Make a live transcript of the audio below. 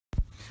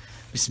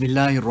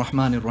Bismillahir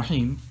Rahmanir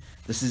Rahim.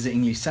 This is the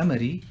English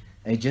summary,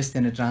 just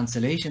in a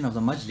translation of the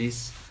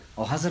Majlis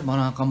of Hazrat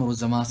Maulana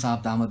Qamaruzzaman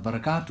Sahab Damat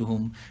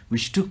Barakatuhum,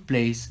 which took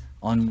place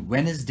on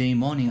Wednesday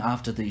morning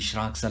after the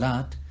Ishraaq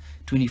Salat,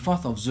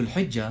 24th of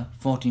Zulhijjah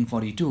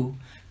 1442,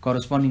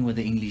 corresponding with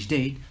the English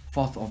date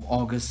 4th of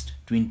August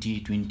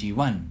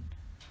 2021.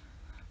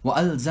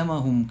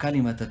 وَأَلْزَمَهُمْ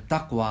كَلِمَةَ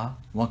التَّقْوَى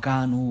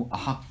وَكَانُوا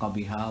أَحَقَّ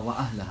بِهَا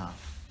وَأَهْلَهَا.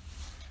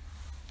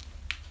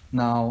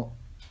 Now,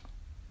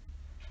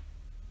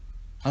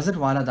 Hazrat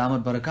Wala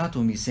Damat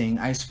Barakatum is saying,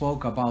 I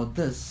spoke about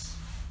this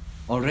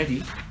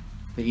already,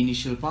 the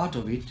initial part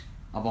of it,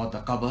 about the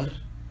qabr,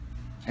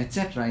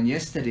 etc. And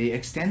yesterday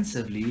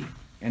extensively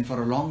and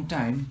for a long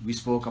time we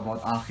spoke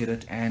about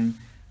akhirat and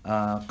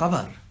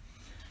qabr.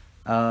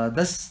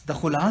 Thus the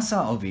khulasa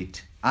of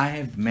it I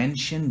have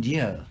mentioned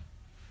here.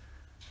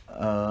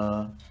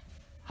 Hazrat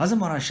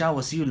Maulana Shah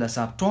Wasiullah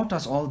Sahab taught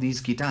us all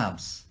these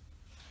kitabs,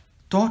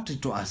 taught it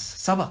to us,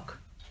 sabak,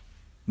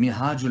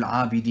 Minhajul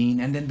Abidin,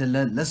 and then the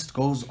list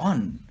goes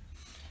on.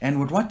 And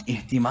with what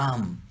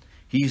ihtimam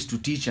he is to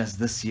teach us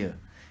this year.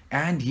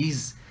 And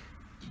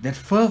that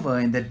fervor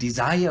and that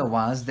desire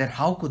was that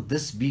how could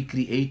this be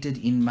created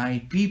in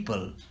my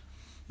people?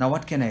 Now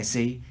what can I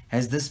say?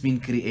 Has this been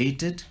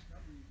created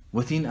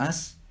within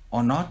us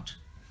or not?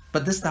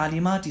 But this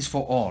talimat is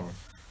for all,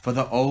 for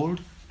the old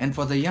and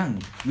for the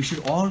young. We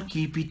should all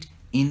keep it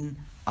in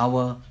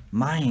our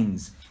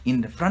minds,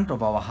 in the front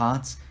of our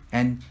hearts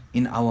and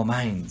in our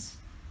minds.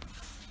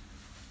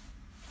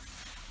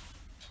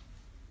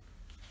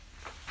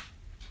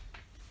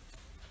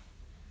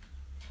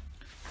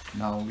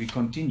 Now we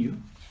continue.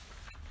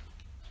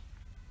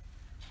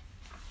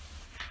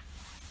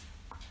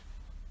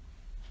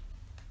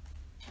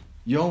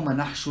 يَوْمَ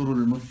نَحْشُرُ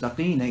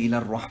الْمُتَّقِينَ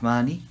إِلَى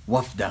الرَّحْمَنِ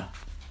وَفْدًا.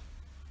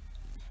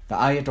 The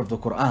ayat of the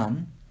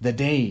Quran, the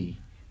day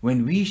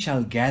when we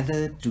shall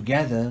gather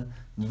together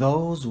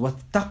those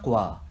with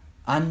taqwa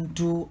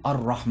unto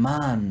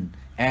Ar-Rahman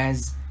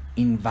as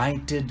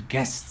invited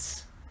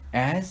guests.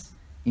 As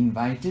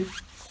invited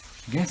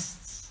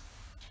guests.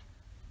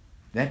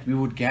 That we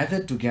would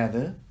gather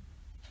together.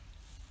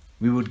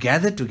 We would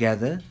gather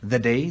together the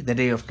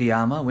day of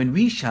Qiyamah, when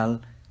we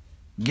shall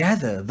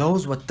gather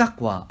those with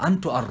taqwa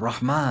unto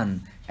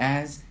Ar-Rahman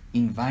as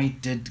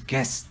invited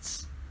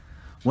guests.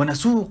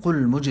 وَنَسُوقُ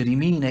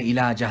الْمُجْرِمِينَ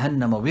إِلَى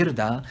جَهَنَّمَ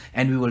وِرْدًا.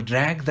 And we will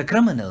drag the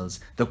criminals,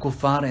 the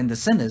kuffar and the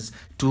sinners,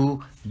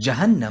 to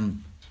Jahannam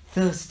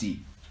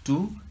thirsty.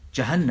 To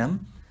Jahannam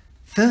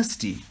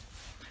thirsty.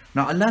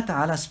 Now Allah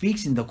Ta'ala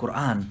speaks in the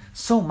Quran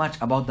so much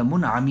about the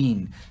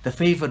mun'ameen, the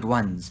favored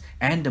ones,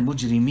 and the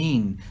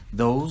mujrimeen,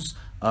 those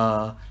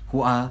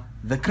who are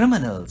the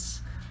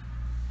criminals.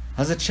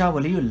 Hazrat Shah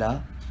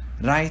Waliullah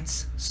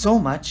writes so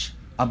much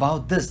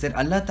about this that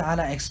Allah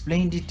Ta'ala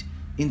explained it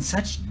in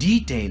such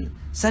detail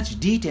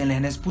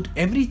and has put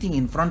everything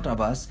in front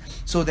of us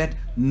so that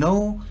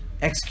no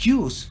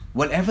excuse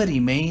will ever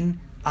remain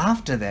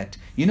after that.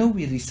 You know,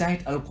 we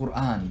recite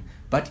Al-Quran,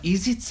 but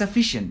is it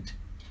sufficient?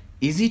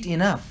 Is it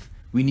enough?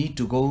 We need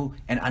to go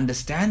and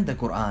understand the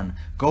Quran,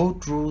 go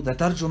through the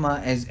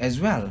tarjuma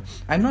as well.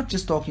 I'm not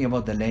just talking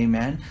about the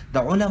layman,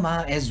 the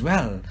ulama as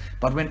well.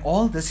 But when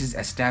all this is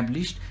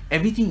established,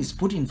 everything is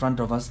put in front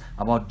of us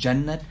about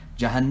Jannat,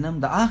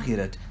 Jahannam, the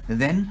Akhirat,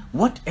 then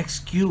what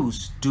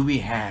excuse do we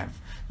have?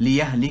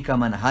 لِيَهْلِكَ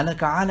مَنْ هَلَكَ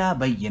عَلَى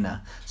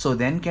بَيِّنَةٍ. So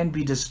then can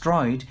be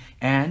destroyed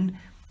and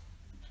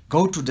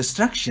go to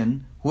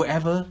destruction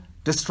whoever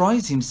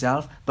destroys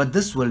himself, but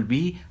this will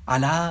be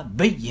ala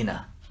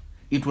bayyina.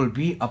 It will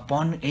be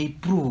upon a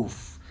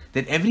proof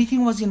that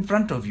everything was in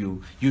front of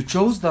you. You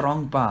chose the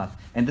wrong path,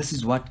 and this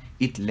is what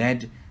it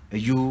led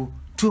you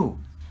to.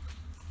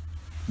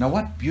 Now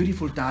what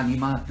beautiful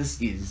ta'limat this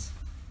is.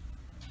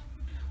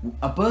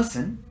 A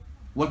person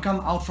will come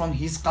out from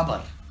his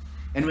qabr,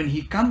 and when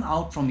he come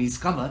out from his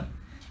qabr,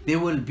 there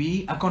will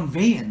be a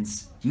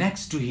conveyance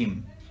next to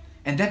him,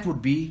 and that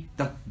would be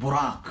the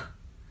buraq.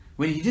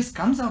 When he just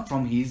comes out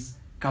from his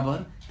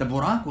qabr, the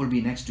buraq will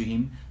be next to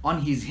him.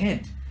 On his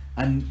head,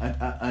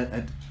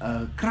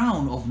 a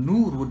crown of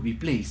nur would be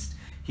placed.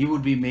 He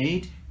would be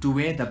made to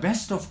wear the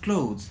best of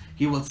clothes.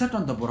 He will sit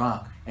on the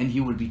buraq and he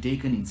will be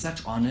taken in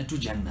such honor to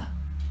Jannah.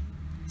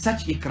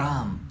 Such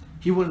ikram.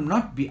 He will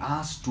not be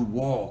asked to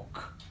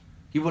walk.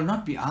 He will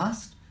not be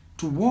asked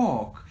to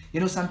walk.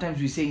 You know,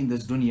 sometimes we say in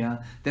this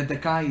dunya that the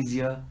car is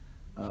here,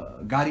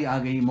 gari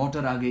aa gayi, motor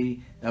aa gayi,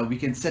 we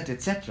can sit,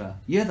 etc.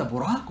 Here the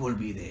buraq will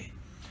be there.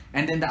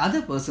 And then the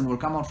other person will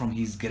come out from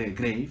his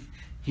grave.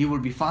 He will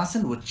be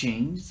fastened with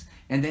chains,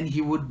 and then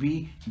he would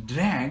be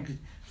dragged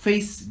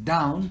face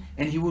down,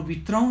 and he would be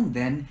thrown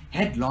then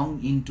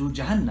headlong into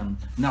Jahannam.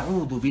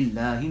 Na'udhu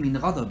billahi min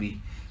ghadabi.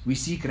 We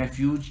seek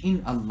refuge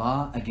in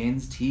Allah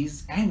against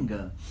his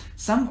anger.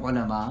 Some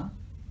ulama,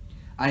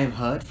 I have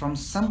heard from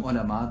some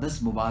ulama this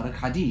Mubarak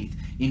hadith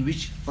in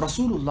which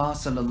Rasulullah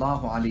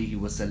sallallahu alaihi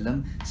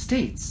wasallam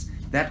states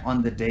that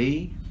on the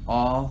day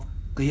of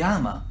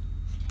Qiyamah,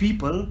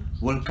 people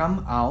will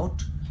come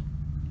out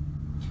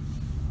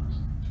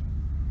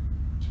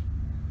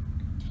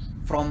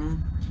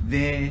from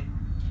their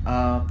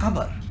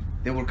qabr.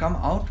 They will come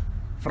out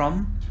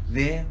from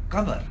their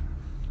qabr.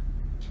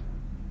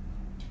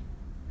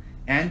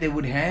 And they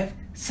would have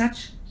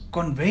such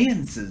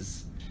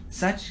conveyances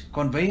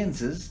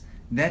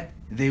that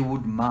they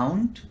would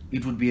mount,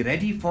 it would be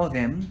ready for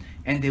them,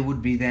 and they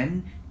would be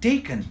then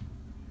taken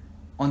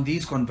on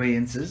these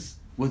conveyances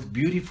with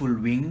beautiful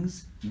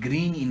wings,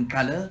 green in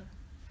color,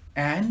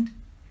 and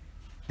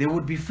they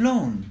would be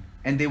flown,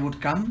 and they would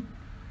come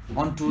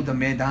onto the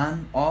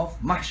Maidan of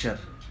Mahshar.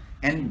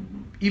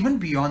 And even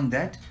beyond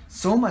that,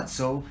 so much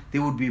so, they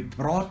would be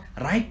brought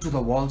right to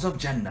the walls of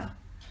Jannah.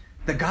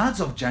 The guards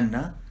of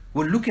Jannah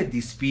will look at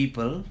these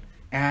people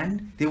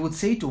and they would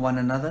say to one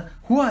another,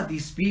 who are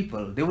these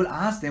people? They will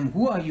ask them,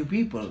 who are you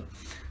people?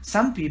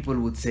 Some people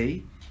would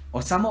say,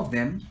 or some of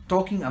them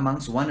talking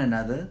amongst one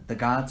another, the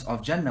guards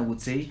of Jannah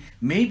would say,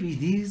 maybe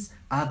these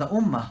are the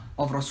ummah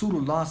of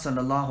Rasulullah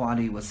sallallahu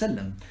alaihi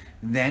wasallam.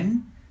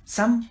 Then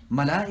some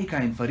malaika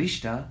and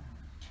farishta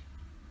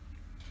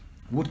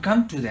would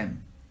come to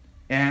them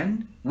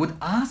and would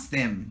ask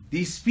them,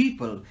 these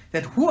people,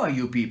 that who are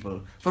you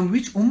people? From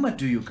which ummah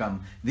do you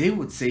come? They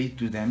would say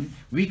to them,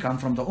 we come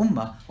from the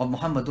ummah of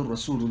Muhammadur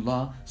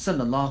Rasulullah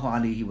sallallahu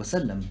alaihi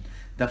wasallam.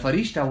 The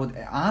farishta would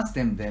ask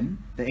them then,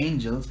 the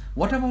angels,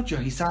 what about your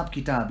hisab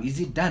kitab? Is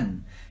it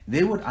done?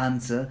 They would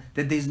answer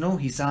that there is no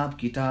hisab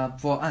kitab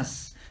for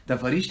us. The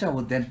farishta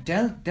would then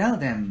tell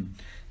them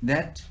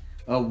that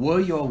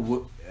were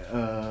your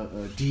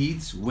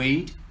deeds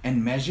weighed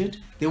and measured?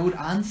 They would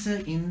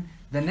answer in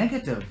the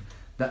negative.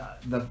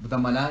 The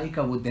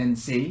malaika would then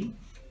say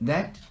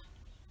that,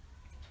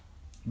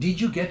 did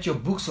you get your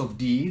books of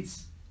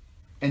deeds?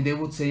 And they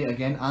would say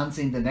again,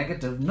 answer in the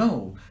negative,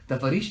 no. The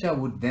farishta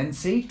would then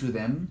say to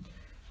them,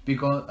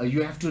 because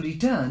you have to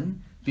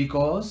return,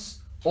 because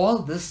all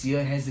this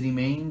year has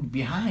remained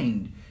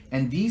behind.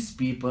 And these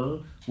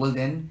people will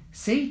then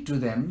say to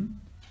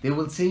them, they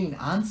will say in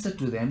answer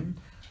to them,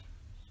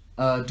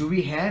 do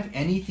we have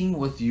anything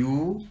with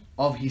you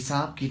of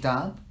hisab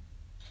kitab?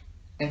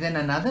 And then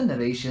another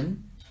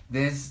narration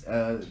that's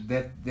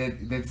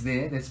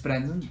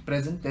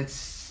present that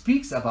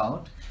speaks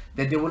about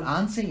that they will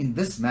answer in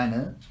this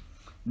manner,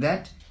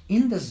 that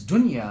in this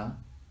dunya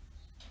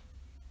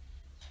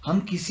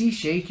hum kisi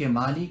shay ke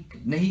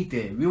malik nahi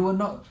the.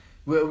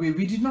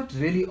 We did not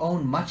really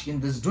own much in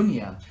this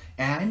dunya,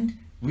 and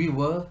we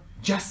were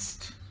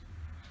just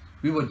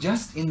in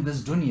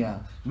this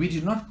dunya. We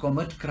did not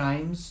commit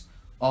crimes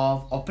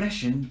of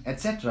oppression,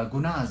 etc.,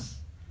 gunas.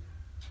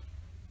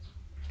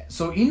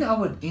 So in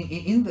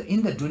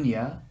the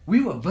dunya,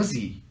 we were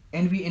busy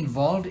and we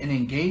involved and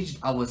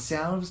engaged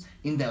ourselves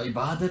in the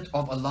ibadat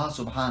of Allah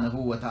subhanahu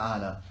wa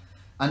ta'ala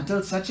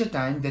until such a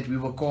time that we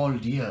were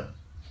called here.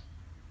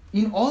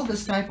 In all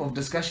this type of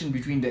discussion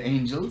between the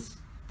angels,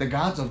 the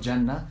guards of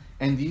Jannah,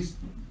 and these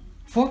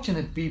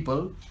fortunate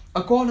people,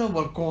 a caller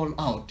will call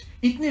out.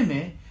 Itne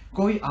mein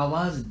koi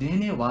awaz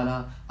dene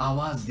wala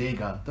awaz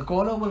dega. The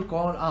caller will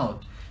call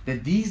out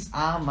that these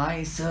are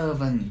my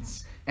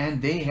servants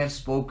and they have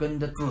spoken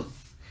the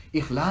truth.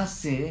 Ikhlas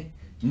se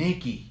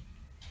neki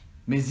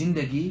में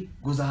जिंदगी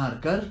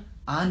गुजार कर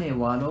आने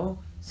वालों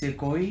से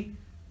कोई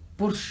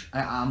पुरुष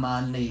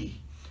आमाल नहीं.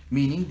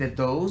 Meaning that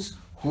those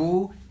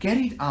who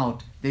carried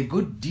out their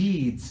good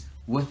deeds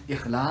with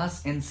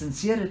ikhlas and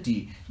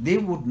sincerity, they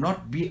would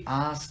not be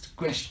asked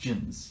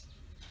questions.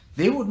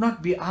 They would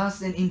not be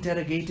asked and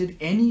interrogated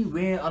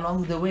anywhere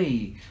along the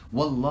way.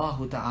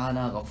 Wallahu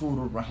ta'ala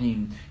ghafurur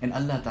rahim. And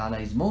Allah ta'ala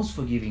is most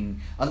forgiving.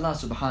 Allah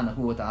subhanahu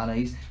wa ta'ala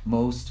is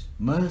most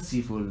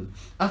merciful.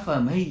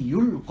 أَفَمَن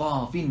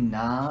يُلْقَى فِي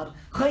النَّارِ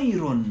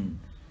خَيْرٌ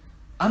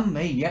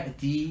أَمَّن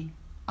يَأْتِي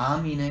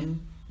آمِنًا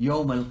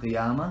يَوْمَ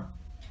الْقِيَامَةِ.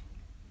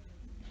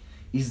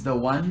 Is the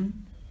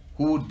one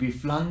who would be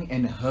flung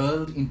and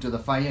hurled into the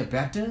fire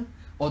better,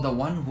 or the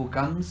one who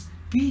comes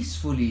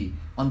peacefully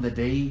on the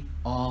day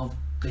of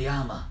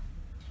Qiyamah?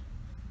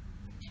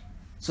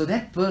 So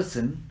that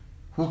person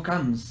who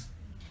comes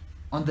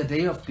on the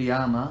day of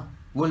Qiyamah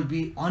will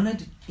be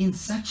honored in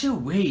such a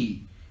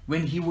way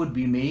when he would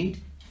be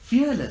made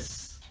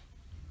fearless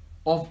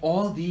of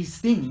all these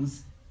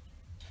things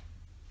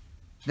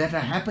that are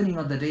happening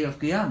on the day of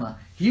Qiyamah.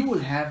 He will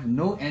have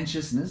no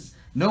anxiousness,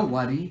 no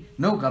worry,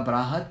 no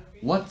ghabrahat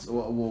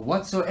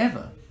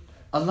whatsoever.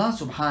 Allah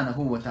subhanahu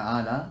wa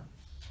ta'ala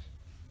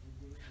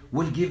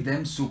will give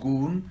them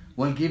sukoon,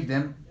 will give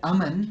them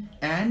aman,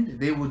 and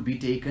they would be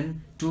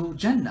taken to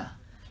Jannah.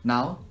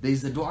 Now there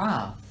is the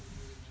dua.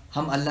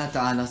 हम अल्लाह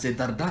ताला से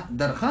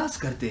दरख्वास्त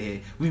करते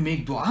हैं. We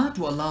make dua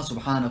to Allah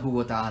subhanahu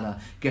wa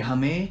ta'ala कि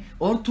हमें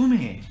और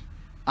तुम्हें,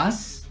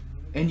 us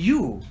and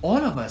you,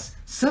 all of us,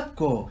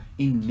 सबको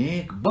इन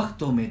नेक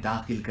बख्तों में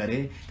दाखिल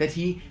करे, that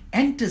He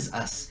enters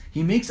us,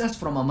 He makes us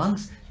from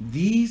amongst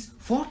these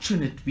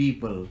fortunate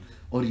people.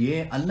 और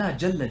ये अल्लाह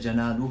जल्ल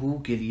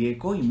जलालुहु के लिए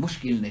कोई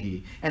मुश्किल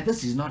नहीं. And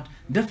this is not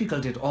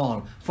difficult at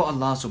all for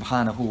Allah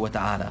subhanahu wa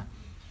ta'ala.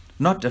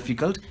 Not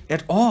difficult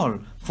at all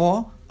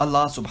for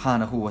Allah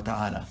subhanahu wa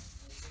ta'ala.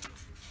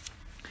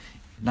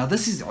 Now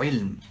this is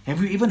ilm.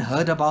 Have you even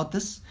heard about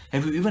this?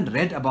 Have you even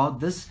read about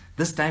this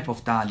type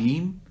of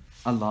ta'aleem?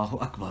 Allahu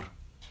Akbar.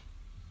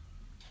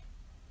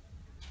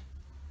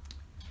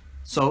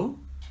 So,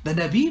 the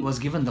Nabi was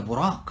given the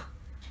Buraq.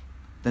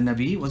 The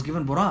Nabi was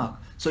given Buraq.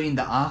 So in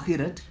the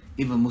Akhirat,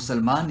 if a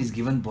Musliman is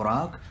given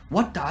Buraq,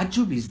 what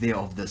ta'ajjub is there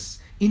of this?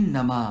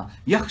 Innama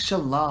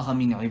yakhshallaha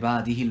min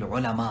ibadihi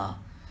al-ulama.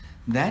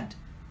 That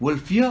will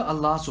fear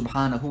Allah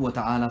subhanahu wa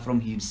ta'ala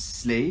from his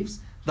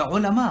slaves, the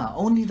ulama,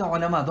 only the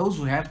ulama, those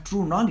who have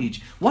true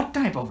knowledge. What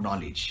type of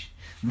knowledge?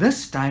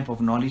 This type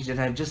of knowledge that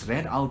I have just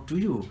read out to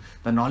you,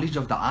 the knowledge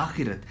of the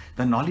Akhirat,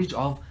 the knowledge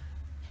of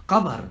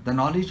Qabr, the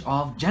knowledge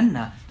of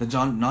Jannah, the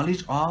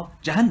knowledge of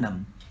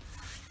Jahannam.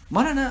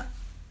 Maulana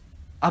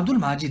Abdul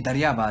Majid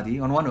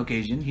Daryabadi, on one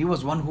occasion, he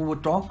was one who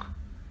would talk.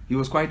 He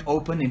was quite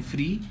open and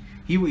free.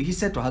 He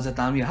said to Hazrat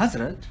Tanvi,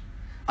 Hazrat,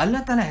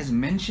 Allah Ta'ala has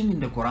mentioned in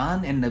the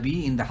Quran and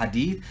Nabi in the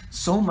Hadith,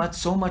 so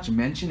much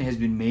mention has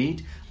been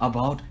made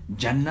about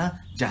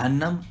Jannah,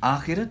 Jahannam,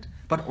 Akhirat,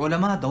 but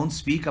ulama don't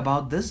speak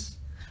about this.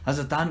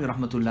 Hazrat Tanvi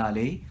Rahmatullah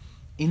Alayhi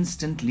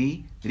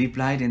instantly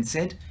replied and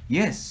said,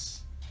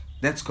 yes,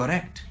 that's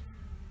correct.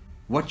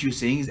 What you're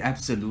saying is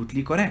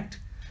absolutely correct.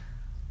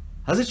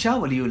 Hazrat Shah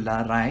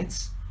Waliullah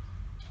writes,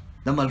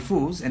 the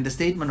Malfuz and the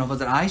statement of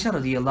Hazrat Aisha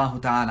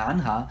radiyallahu ta'ala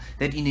anha,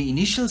 that in the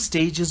initial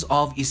stages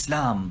of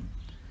Islam,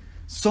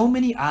 so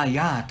many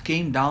ayat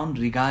came down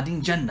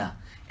regarding Jannah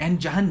and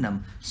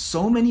Jahannam.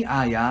 So many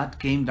ayat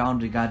came down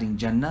regarding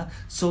Jannah,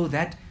 so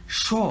that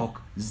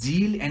shock,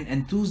 zeal and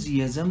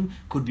enthusiasm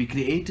could be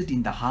created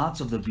in the hearts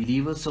of the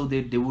believers, so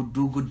that they would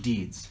do good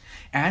deeds.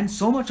 And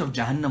so much of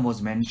Jahannam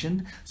was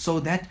mentioned, so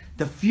that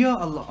the fear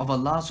of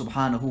Allah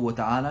subhanahu wa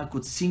ta'ala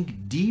could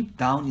sink deep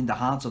down in the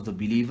hearts of the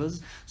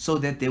believers, so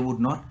that they would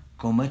not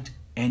commit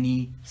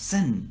any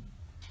sin.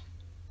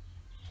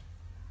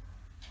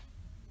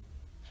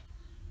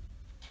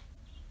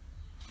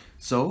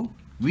 So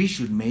we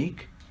should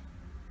make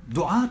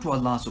dua to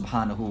Allah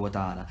subhanahu wa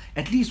ta'ala.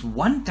 At least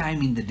one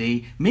time in the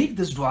day, make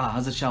this dua.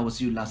 Hazrat Shah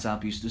Wasiullah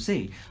Sahab used to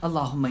say,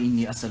 Allahumma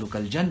inni as'aluka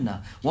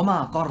al-jannah wa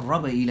ma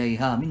qarraba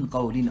ilayha min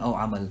qawlin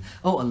aw amal.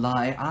 Oh Allah,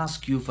 I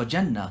ask you for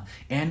Jannah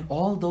and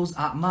all those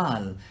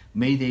a'mal,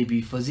 may they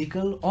be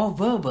physical or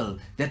verbal,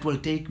 that will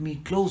take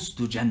me close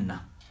to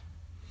Jannah.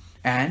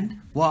 And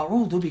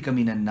wa'udhu bika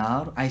minan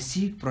nar, I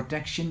seek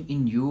protection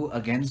in you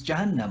against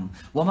Jahannam.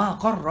 وَمَا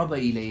قَرَّبَ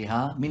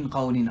إِلَيْهَا مِنْ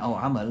قَوْلٍ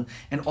أَوْ عَمَلٍ,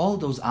 and all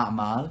those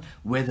a'mal,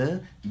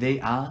 whether they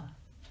are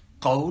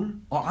qawl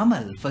or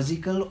amal,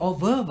 physical or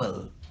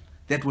verbal,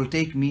 that will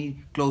take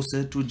me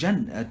closer to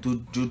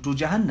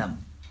Jahannam.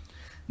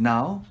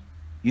 Now,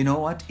 you know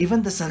what?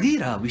 Even the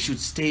saghira, we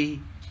should stay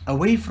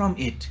away from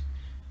it,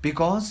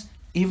 because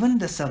even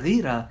the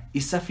saghira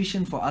is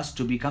sufficient for us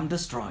to become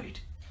destroyed.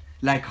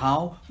 Like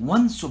how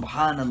one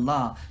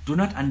subhanallah do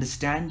not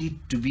understand it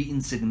to be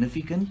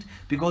insignificant,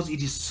 because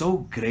it is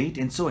so great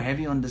and so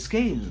heavy on the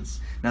scales.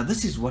 Now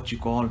this is what you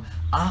call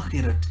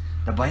akhirat,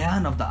 the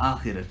bayan of the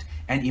akhirat.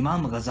 And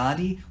Imam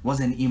Ghazali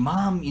was an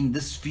imam in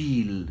this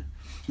field.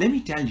 Let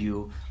me tell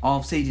you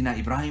of Sayyidina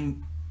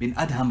Ibrahim bin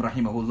Adham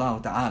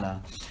rahimahullah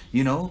ta'ala.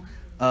 You know,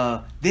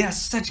 there are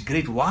such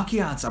great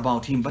waqiyats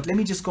about him, but let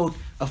me just quote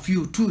a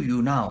few to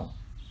you now.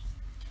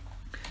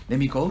 Let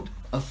me quote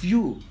a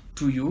few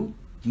to you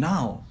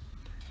now.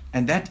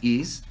 And that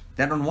is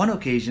that on one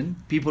occasion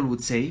people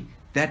would say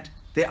that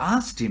they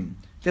asked him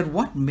that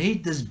what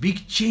made this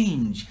big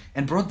change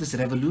and brought this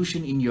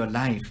revolution in your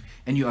life,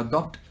 and you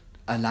adopt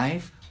a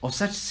life of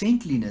such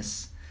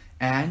saintliness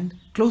and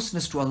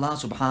closeness to Allah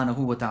subhanahu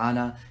wa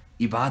ta'ala,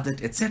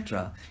 ibadat,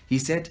 etc. He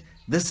said,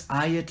 this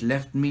ayat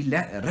left me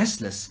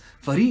restless.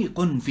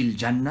 Fariqun fil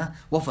Jannah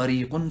wa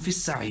fariqun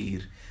fis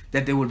Sa'ir,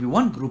 that there will be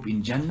one group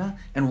in Jannah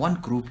and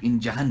one group in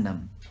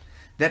Jahannam.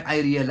 That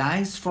I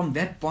realized from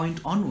that point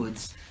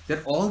onwards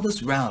that all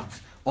this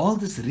wealth, all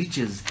this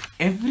riches,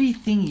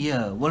 everything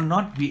here will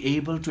not be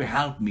able to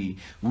help me.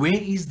 Where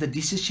is the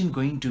decision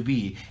going to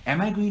be?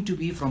 Am I going to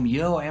be from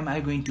here or am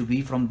I going to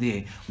be from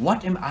there?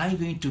 What am I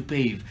going to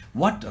pave?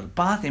 What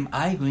path am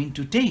I going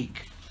to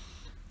take?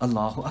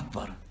 Allahu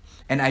Akbar.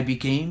 And I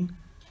became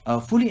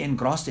fully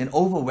engrossed and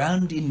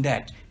overwhelmed in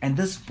that. And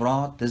this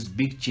brought this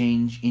big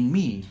change in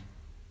me.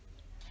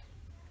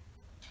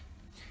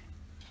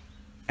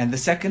 And the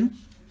second,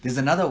 there's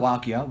another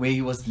waqia where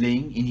he was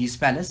laying in his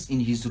palace,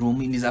 in his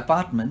room, in his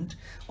apartment,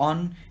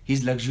 on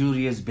his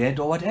luxurious bed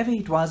or whatever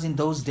it was in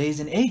those days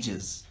and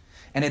ages.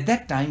 And at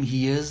that time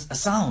he hears a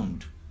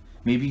sound.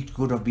 Maybe it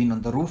could have been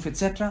on the roof,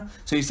 etc.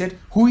 So he said,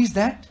 who is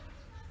that?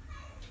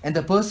 And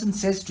the person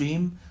says to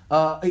him,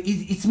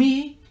 it's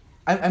me.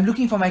 I'm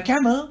looking for my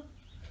camel.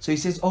 So he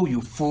says, oh,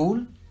 you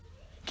fool.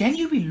 Can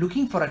you be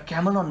looking for a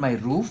camel on my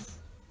roof?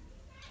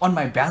 On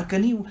my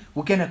balcony?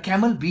 Can a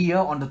camel be here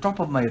on the top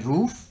of my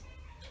roof?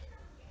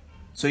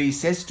 So he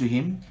says to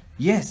him,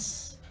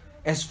 yes,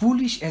 as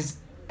foolish as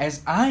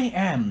I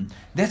am,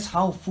 that's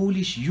how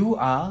foolish you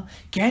are.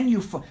 Can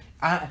you,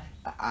 I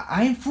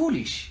am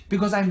foolish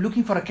because I'm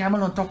looking for a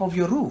camel on top of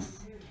your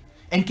roof.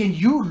 And can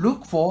you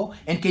look for,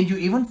 and can you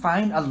even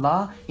find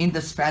Allah in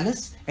this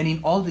palace and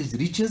in all these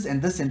riches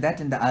and this and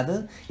that and the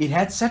other? It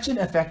had such an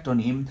effect on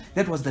him.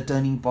 That was the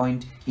turning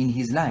point in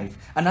his life.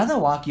 Another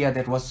waqiyah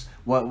that was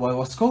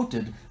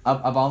quoted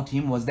about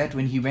him was that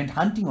when he went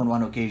hunting on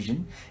one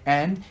occasion,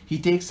 and he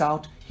takes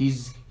out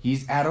his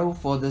arrow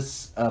for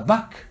this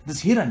buck,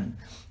 this hiran,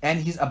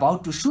 and he's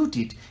about to shoot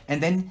it,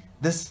 and then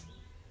this,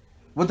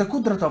 with the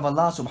qudrat of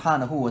Allah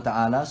subhanahu wa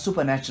ta'ala,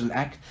 supernatural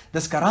act,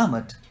 this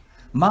karamat,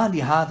 ma li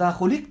hadha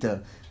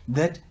khuliqta,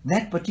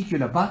 that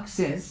particular buck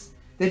says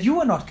that you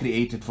are not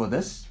created for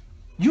this.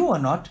 You are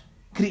not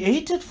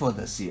created for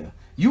this here.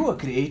 You are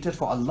created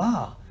for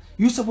Allah.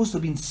 You're supposed to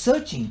be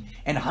searching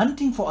and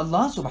hunting for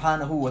Allah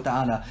subhanahu wa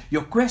ta'ala.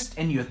 Your quest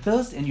and your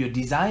thirst and your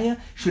desire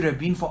should have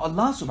been for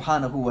Allah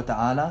subhanahu wa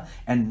ta'ala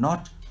and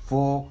not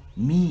for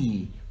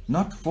me.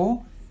 Not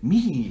for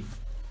me.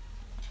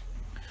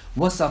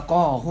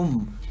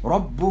 وَسَقَاهُمْ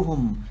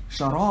رَبُّهُمْ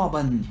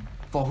شَرَابًا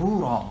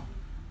طَهُورًا.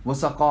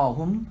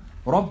 وَسَقَاهُمْ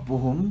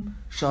رَبُّهُمْ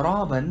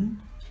شَرَابًا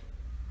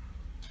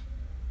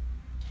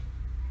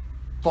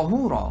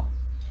طَهُورًا.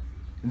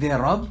 Their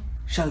Rabb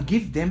shall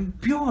give them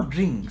pure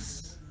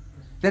drinks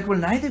that will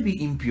neither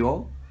be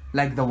impure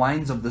like the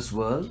wines of this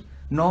world,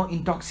 nor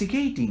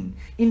intoxicating.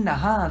 إِنَّ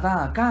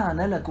هَذَا كَانَ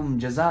لَكُمْ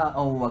جَزَاءً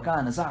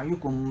وَكَانَ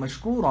سَعْيُكُمْ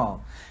مَشْكُورًا.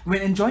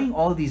 When enjoying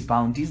all these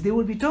bounties, they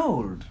will be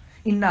told,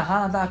 إِنَّ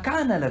هَذَا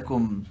كَانَ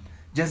لَكُمْ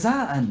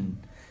جَزَاءً,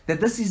 that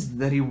this is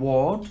the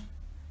reward,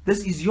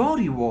 this is your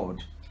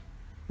reward.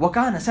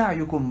 وَكَانَ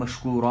سَعْيُكُمْ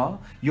مَشْكُورًا.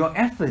 Your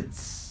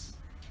efforts,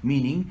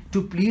 meaning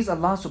to please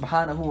Allah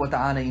subhanahu wa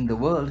ta'ala in the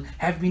world,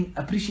 have been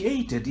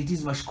appreciated. It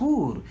is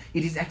mashkur,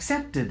 it is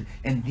accepted,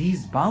 and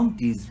these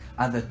bounties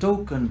are the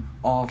token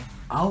of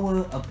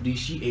our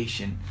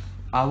appreciation.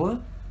 Our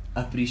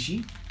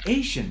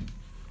appreciation.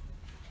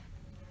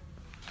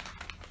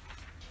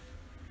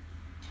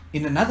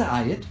 In another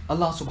ayat,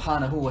 Allah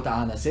subhanahu wa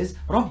ta'ala says,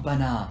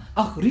 رَبَّنَا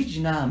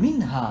أَخْرِجْنَا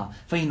مِنْهَا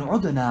فَإِنْ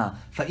عُدْنَا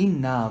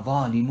فَإِنَّا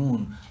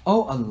ظَالِمُونَ.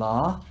 O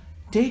Allah,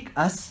 take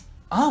us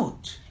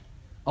out.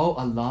 O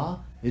Allah,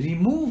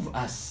 remove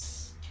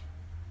us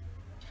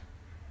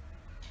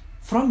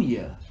from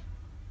here,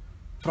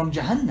 from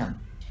Jahannam.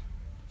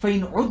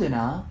 فَإِنْ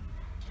عُدْنَا.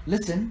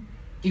 Listen,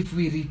 if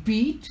we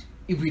repeat,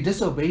 if we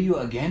disobey you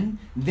again,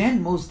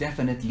 then most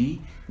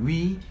definitely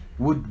we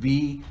would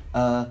be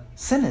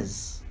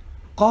sinners.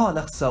 قَالَ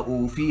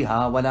اخْسَئُوا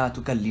فِيهَا وَلَا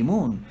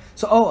تُكَلِّمُونَ.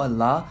 So, O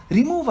Allah,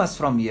 remove us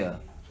from here.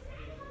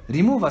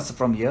 Remove us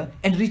from here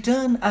and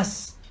return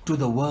us to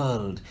the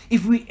world.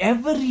 If we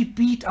ever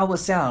repeat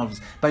ourselves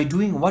by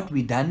doing what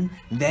we done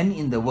then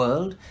in the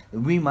world,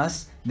 we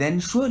must then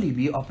surely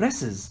be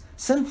oppressors,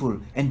 sinful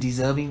and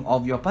deserving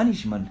of your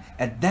punishment.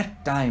 At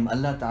that time,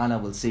 Allah Ta'ala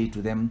will say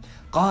to them,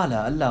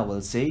 Qala, Allah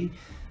will say,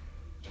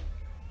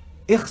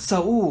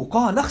 اخسأوا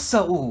قال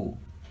اخسأوا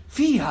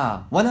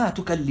فيها ولا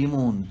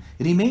تكلمون.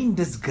 Remain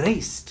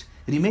disgraced,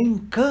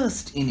 remain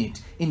cursed in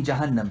it, in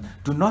Jahannam.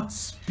 Do not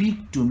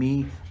speak to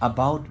me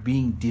about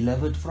being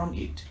delivered from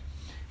it.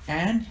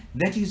 And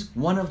that is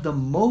one of the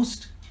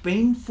most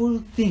painful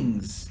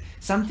things,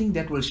 something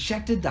that will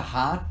shatter the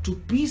heart to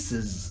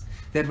pieces,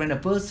 that when a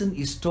person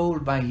is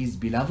told by his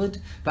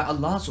beloved, by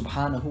Allah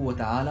subhanahu wa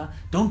ta'ala,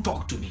 don't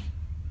talk to me.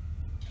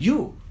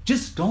 You,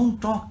 just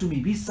don't talk to me,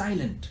 be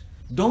silent,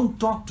 don't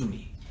talk to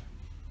me.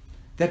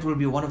 That will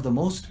be one of the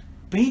most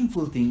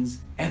painful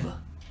things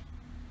ever.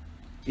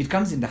 It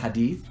comes in the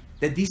hadith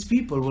that these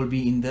people will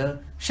be in the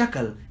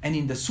shakal and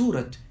in the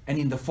surat and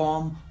in the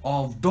form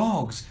of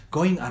dogs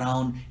going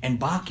around and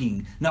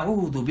barking.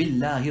 Na'udhu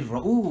billahi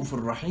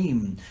ar-ra'ufur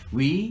rahim.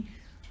 We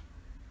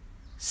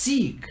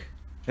seek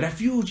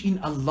refuge in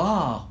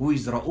Allah, who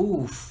is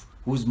Ra'uf,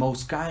 who is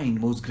most kind,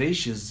 most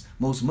gracious,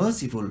 most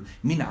merciful.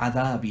 Min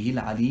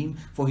adhabihil alim,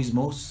 from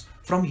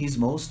his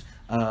most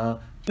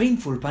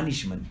painful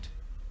punishment.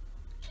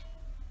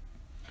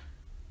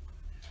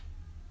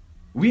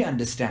 We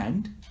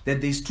understand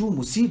that these two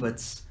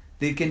musibats,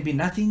 there can be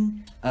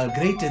nothing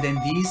greater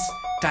than these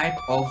type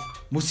of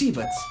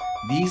musibats,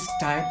 these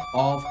type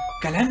of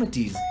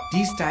calamities,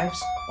 these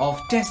types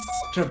of tests,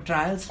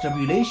 trials,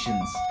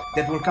 tribulations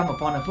that will come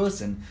upon a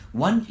person.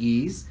 One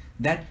is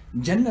that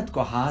Jannat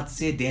ko haath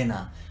se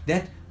dena,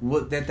 that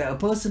a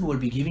person will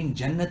be giving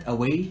Jannat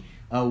away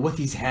with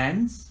his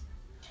hands,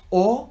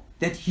 or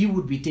that he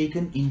would be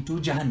taken into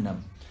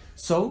Jahannam.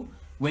 So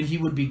when he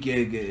would be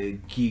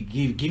giving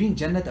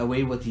Jannat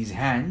away with his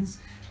hands,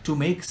 to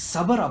make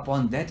sabr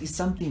upon that is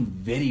something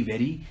very,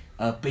 very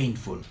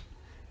painful.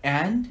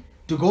 And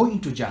to go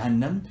into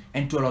Jahannam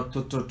and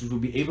to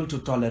be able to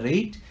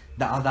tolerate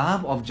the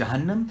adhab of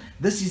Jahannam,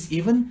 this is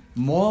even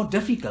more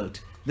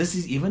difficult. This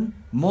is even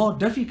more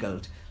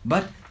difficult.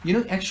 But you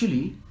know,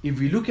 actually, if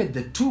we look at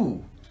the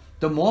two,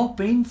 the more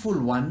painful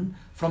one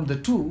from the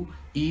two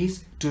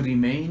is to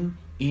remain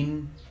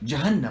in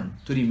Jahannam.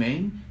 To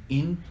remain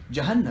in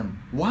Jahannam.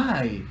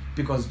 Why?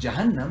 Because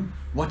Jahannam,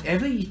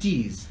 whatever it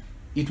is,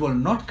 it will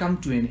not come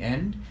to an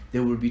end.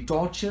 There will be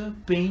torture,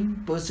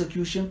 pain,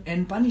 persecution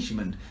and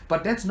punishment.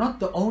 But that's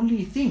not the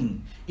only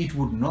thing. It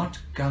would not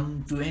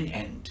come to an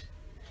end.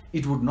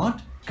 It would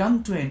not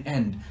come to an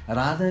end.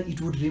 Rather, it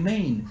would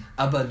remain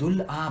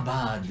Abadul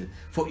Abad,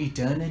 for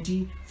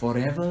eternity,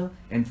 forever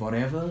and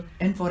forever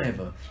and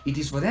forever. It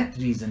is for that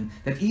reason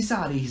that Isa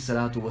alayhi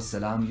salatu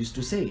wassalam used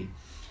to say,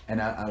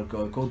 and I'll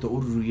quote the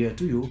Urdu here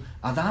to you,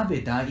 Adab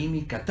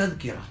daimi ka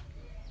tadhkira.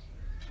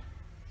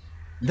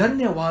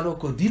 Darne walo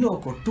ko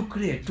dilo ko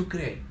tukre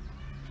tukre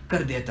kar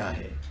deta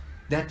hai.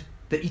 That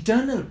the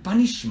eternal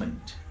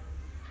punishment,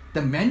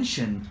 the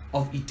mention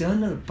of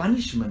eternal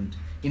punishment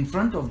in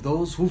front of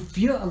those who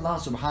fear Allah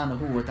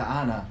subhanahu wa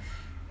ta'ala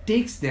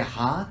takes their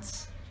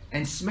hearts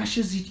and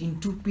smashes it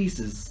into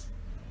pieces.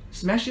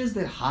 Smashes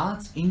their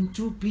hearts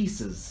into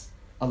pieces.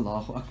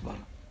 Allahu Akbar.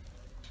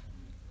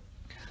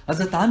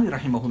 Hazrat Tanwi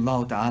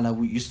rahimahullah ta'ala,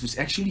 we used to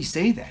actually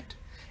say that.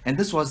 And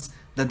this was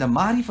the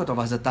marifat of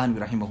Hazrat Tanwi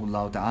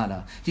rahimahullah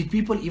ta'ala. Did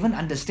people even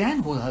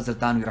understand who Hazrat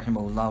Tanwi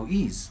rahimahullah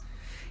is?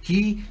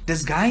 He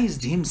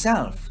disguised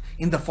himself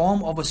in the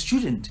form of a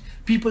student.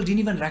 People didn't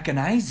even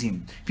recognize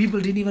him.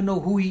 People didn't even know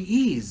who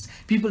he is.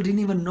 People didn't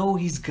even know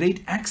his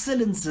great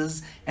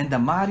excellences and the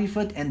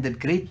marifat and the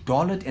great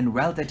dawlat and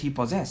wealth that he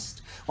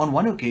possessed. On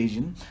one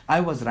occasion, I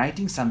was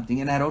writing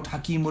something and I wrote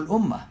Hakimul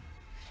Ummah.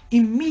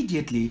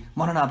 Immediately,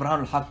 Maulana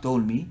Abraham al-Haq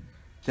told me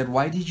that,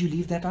 why did you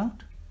leave that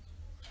out?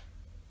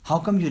 How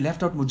come you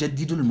left out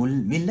Mujaddidul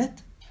Millat?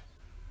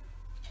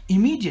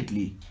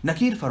 Immediately,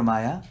 Nakir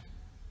Farmaya,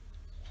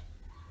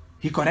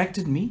 he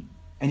corrected me.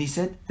 And he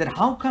said that,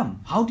 how come?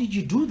 How did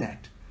you do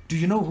that? Do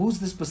you know who's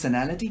this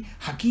personality?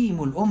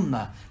 Hakimul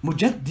Ummah,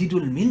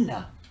 Mujaddidul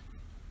Millah.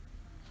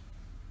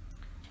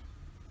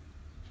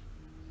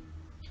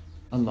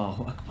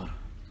 Allahu Akbar.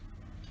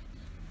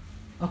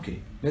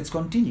 Okay, let's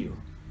continue.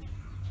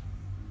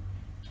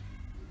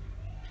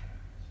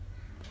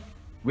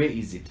 Where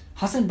is it?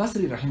 Hasan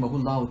Basri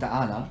rahimahullah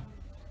ta'ala,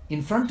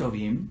 in front of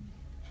him,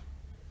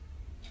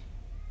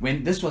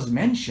 when this was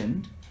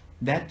mentioned,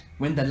 that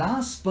when the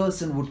last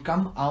person would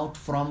come out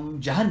from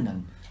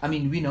Jahannam, I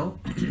mean, we know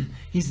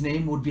his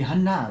name would be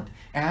Hannad,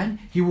 and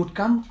he would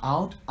come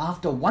out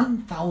after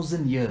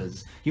 1,000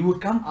 years. He would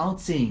come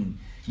out saying,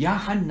 Ya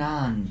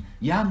Hannan,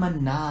 Ya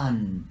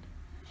Mannan.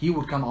 He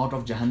would come out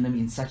of Jahannam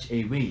in such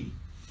a way.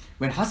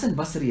 When Hasan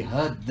Basri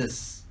heard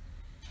this,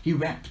 he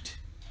wept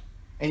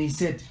and he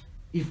said,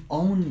 if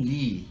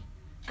only,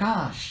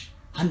 Kash,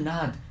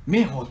 Hannad,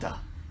 me hota.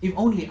 If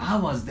only I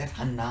was that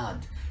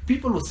Hannad.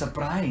 People were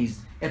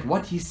surprised at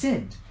what he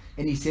said.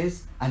 And he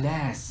says,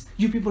 alas,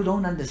 you people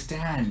don't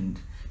understand.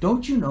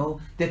 Don't you know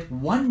that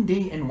one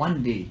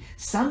day,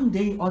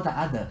 someday or the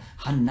other,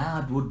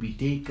 Hannad would be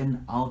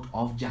taken out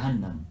of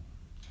Jahannam.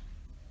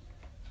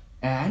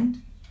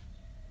 And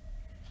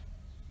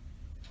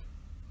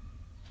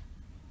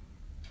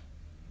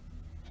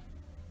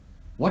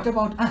what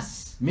about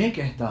us? मैं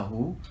कहता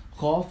हूँ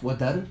खौफ व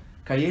डर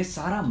का ये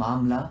सारा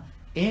मामला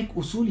एक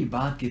उसूली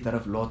बात की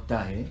तरफ लौटता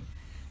है.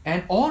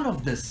 And all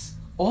of this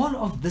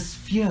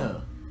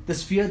fear,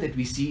 this fear that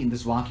we see in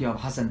this waqia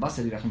of Hasan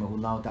Basri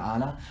rahimahullah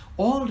ta'ala,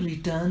 all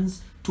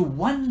returns to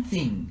one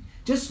thing,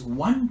 just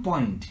one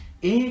point,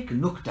 ek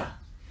nukta.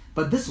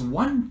 But this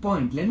one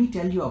point, let me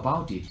tell you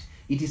about it.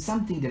 It is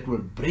something that will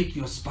break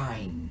your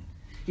spine.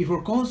 It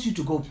will cause you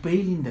to go pale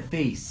in the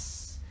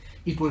face.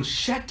 It will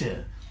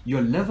shatter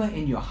your liver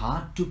and your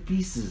heart to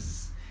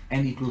pieces.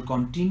 And it will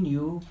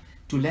continue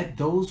to let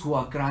those who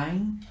are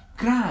crying,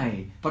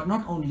 cry, but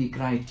not only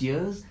cry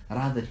tears,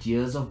 rather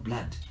tears of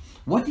blood.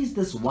 What is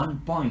this one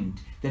point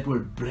that will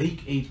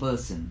break a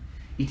person?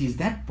 It is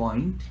that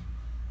point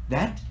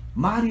that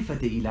Ma'rifat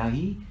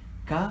ilahi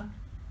ka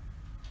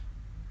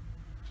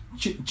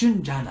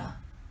chunjana,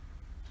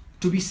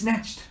 to be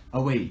snatched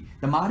away.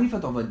 The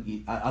Ma'rifat of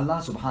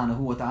Allah subhanahu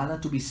wa ta'ala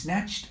to be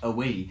snatched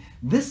away.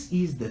 This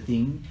is the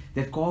thing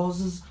that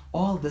causes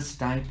all this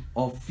type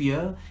of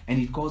fear,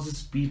 and it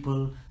causes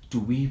people to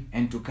weep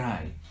and to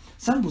cry.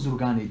 Some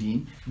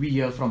Buzurgan-e-Deen, we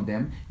hear from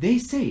them, they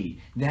say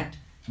that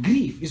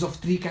grief is of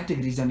three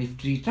categories and of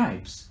three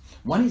types.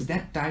 One is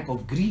that type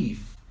of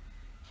grief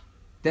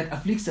that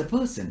afflicts a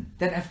person,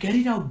 that have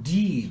carried out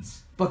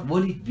deeds, but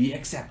will it be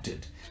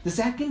accepted? The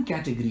second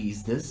category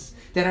is this,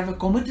 that have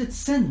committed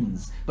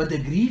sins, but the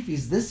grief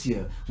is this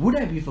here, would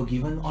I be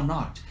forgiven or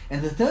not?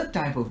 And the third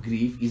type of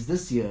grief is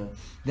this here,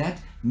 that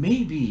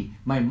maybe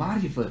my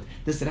marifat,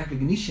 this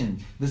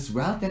recognition, this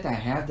wealth that I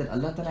have, that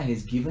Allah Ta'ala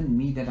has given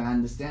me, that I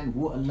understand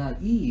who Allah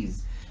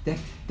is,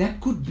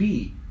 that could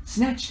be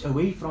snatched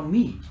away from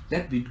me.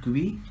 That could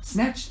be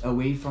snatched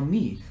away from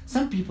me.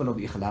 Some people of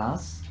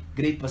ikhlas,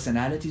 great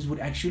personalities, would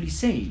actually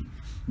say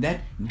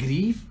that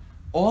grief,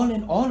 all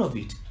and all of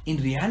it, in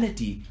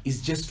reality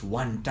is just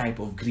one type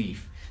of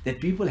grief. That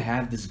people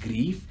have this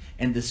grief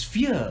and this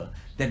fear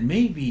that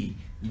maybe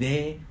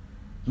their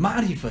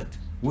ma'rifat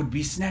would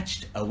be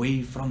snatched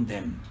away from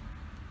them.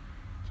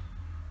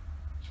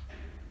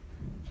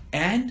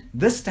 And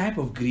this type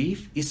of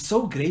grief is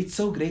so great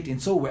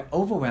and so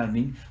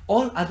overwhelming,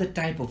 all other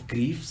type of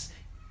griefs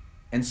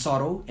and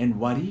sorrow and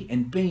worry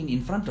and pain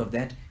in front of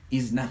that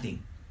is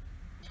nothing.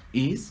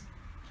 Is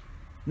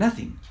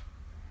nothing.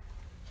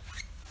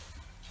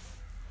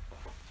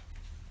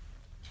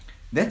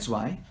 That's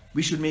why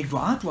we should make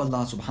dua to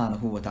Allah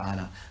subhanahu wa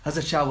ta'ala.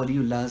 Hazrat Shah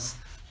Waliullah's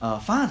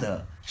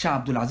father, Shah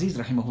Abdul Aziz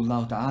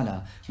rahimahullah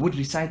ta'ala, would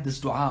recite this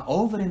dua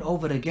over and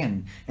over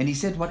again. And he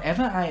said,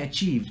 whatever I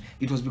achieved,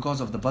 it was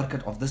because of the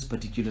barakat of this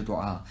particular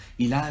dua.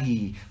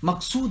 Ilahi,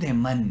 maqsood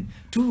man,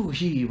 tu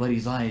hi wa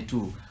rizai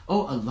tu.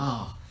 Oh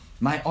Allah,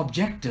 my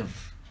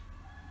objective,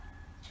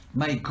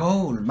 my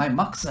goal, my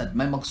maqsad,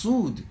 my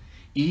maqsood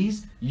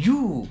is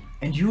you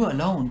and you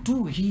alone,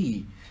 tu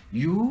hi,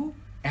 you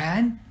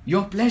and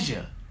your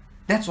pleasure.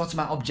 That's what's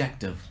my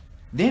objective.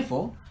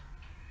 Therefore,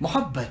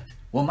 muhabbat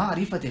wa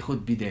ma'rifat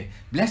khud bide.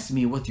 Bless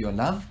me with your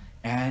love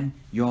and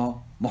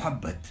your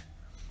muhabbat.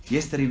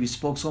 Yesterday we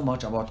spoke so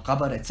much about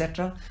qabr,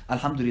 etc.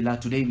 Alhamdulillah,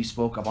 today we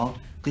spoke about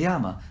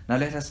qiyamah. Now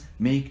let us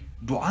make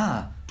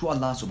dua to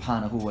Allah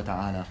subhanahu wa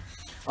ta'ala.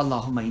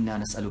 اللهم إنا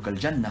نسألك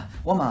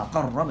الجنة وما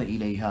قرب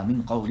إليها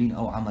من قول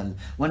أو عمل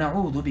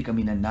ونعوذ بك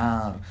من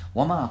النار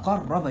وما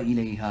قرب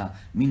إليها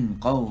من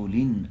قول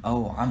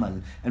أو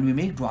عمل. And we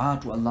make dua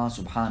to Allah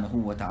subhanahu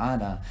wa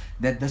ta'ala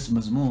that this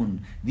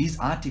mazmoon, these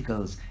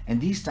articles and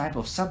these type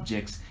of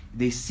subjects,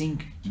 they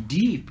sink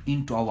deep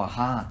into our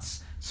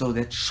hearts so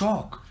that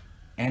shock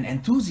and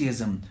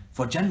enthusiasm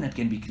for Jannat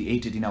can be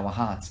created in our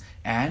hearts,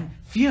 and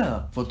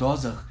fear for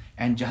dozakh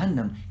and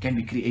Jahannam can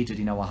be created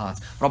in our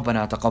hearts.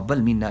 ربنا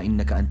تقبل منا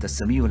إنك أنت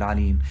السميع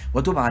العليم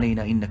وتب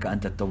علينا إنك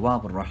أنت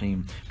التواب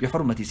الرحيم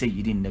بحرمة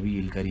سيد النبي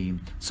الكريم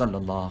صلى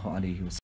الله عليه وسلم.